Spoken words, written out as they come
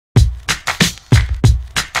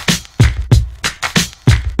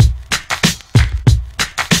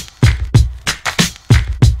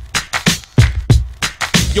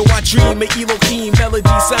dream of Elohim, melody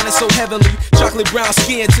sounding so heavenly. Chocolate brown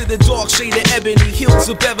skin to the dark shade of ebony. Hills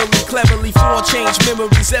of Beverly, cleverly form change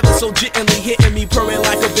memories ever so gently hitting me, purring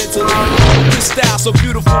like a ventilator. This style so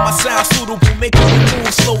beautiful, my sound suitable, making me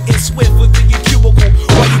move slow and swift within your cubicle.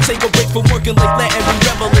 While you take a break from working late, letting me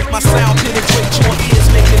revelate. My sound penetrates your ears,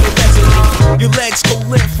 making it resonate. Your legs go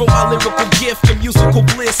limp from my lyrical gift, the musical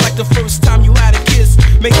bliss like the first time you had a kiss,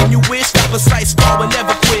 making you wish that precise star would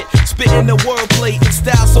never quit. Spitting the wordplay in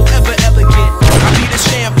style so ever elegant. I be the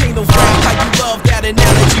champagne of rap, how you love that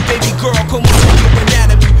analogy. Baby girl, come on, show your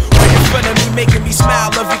anatomy. Right in front of me, making me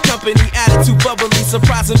smile, love your company. Attitude bubbly,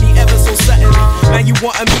 surprising me ever so suddenly. Now you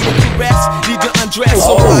wanting me to caress, need to undress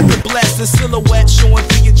so I can bless the silhouette showing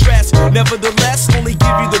through your dress. Nevertheless, only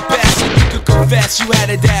give you the best. You could confess you had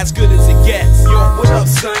it as good as it gets. Yo, what up,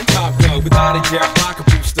 son? Top Gun without a jet, rocket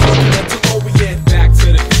booster. DeLorean, back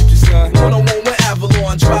to the future, son. 101 with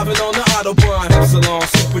Avalon, driving on the Autobahn. Epsilon,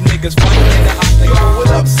 super niggas fighting in the Octagon. Yo,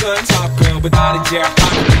 what up, son? Top Gun without a jet,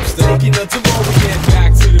 rocket booster. Taking a DeLorean,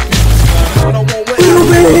 back to the future, son. 101 with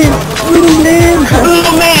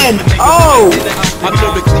LiLMaN! Oh! I'm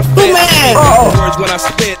lyrically fit. Words when I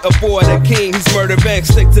spit, avoid a king, he's murder bank,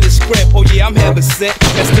 stick to the script. Oh yeah, I'm heaven sent,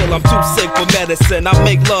 and still I'm too sick for medicine. I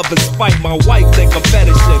make love and spite my wife, think I'm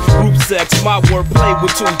fetishing. Group sex, my wordplay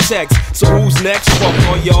with 2 checks. So who's next? Fuck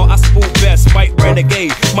on y'all, I spook best, might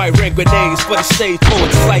renegade, might rent grenades for the stage for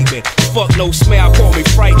excitement. Fuck no smell, call me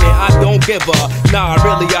frightening. I don't give a, nah,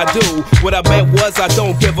 really I do. What I meant was I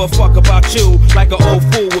don't give a fuck about you. Like an old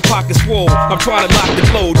fool with pockets full, I'm trying to lock the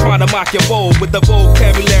flow, trying to mock your bowl with the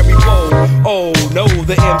vocabulary bowl. Oh no,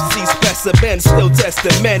 the MC specimen still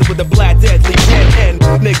testing men with a black deadly pen.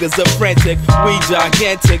 And niggas are frantic, we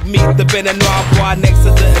gigantic. Meet the Ben and Noir next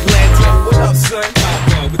to the Atlantic. What up, son? Top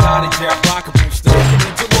Gun without a jet, rocket booster.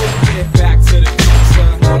 Back to the future,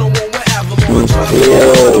 son. 101 with Avalon, driving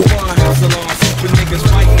on Autobahn. Epsilon, super niggas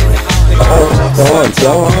fighting in the Octagon.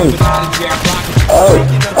 Go on. Without a jet, rocket booster.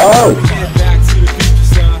 Back to the future,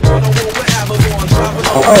 son. 101 with Avalon, driving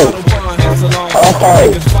on Autobahn. Epsilon,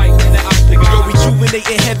 super niggas fighting in the Octagon. Yo,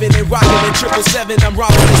 rejuvenating heaven and rocking in 777. I'm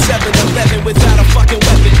rocking in 7-11 without a fucking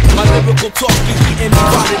weapon. My lyrical talk be eating me,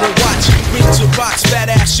 riding and watch. Rings with rocks,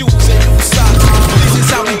 badass shoes and new socks. This is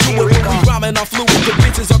how we do it when we rhyming on fluid. The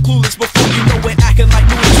bitches are clueless before you know it, acting like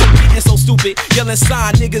noodles. Getting so stupid, yelling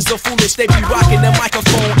sign, niggas are foolish. They be rocking the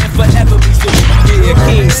microphone and forever be stupid. Yeah,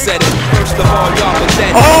 King said it. First of all, y'all, but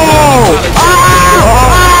then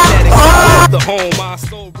the home, I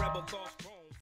so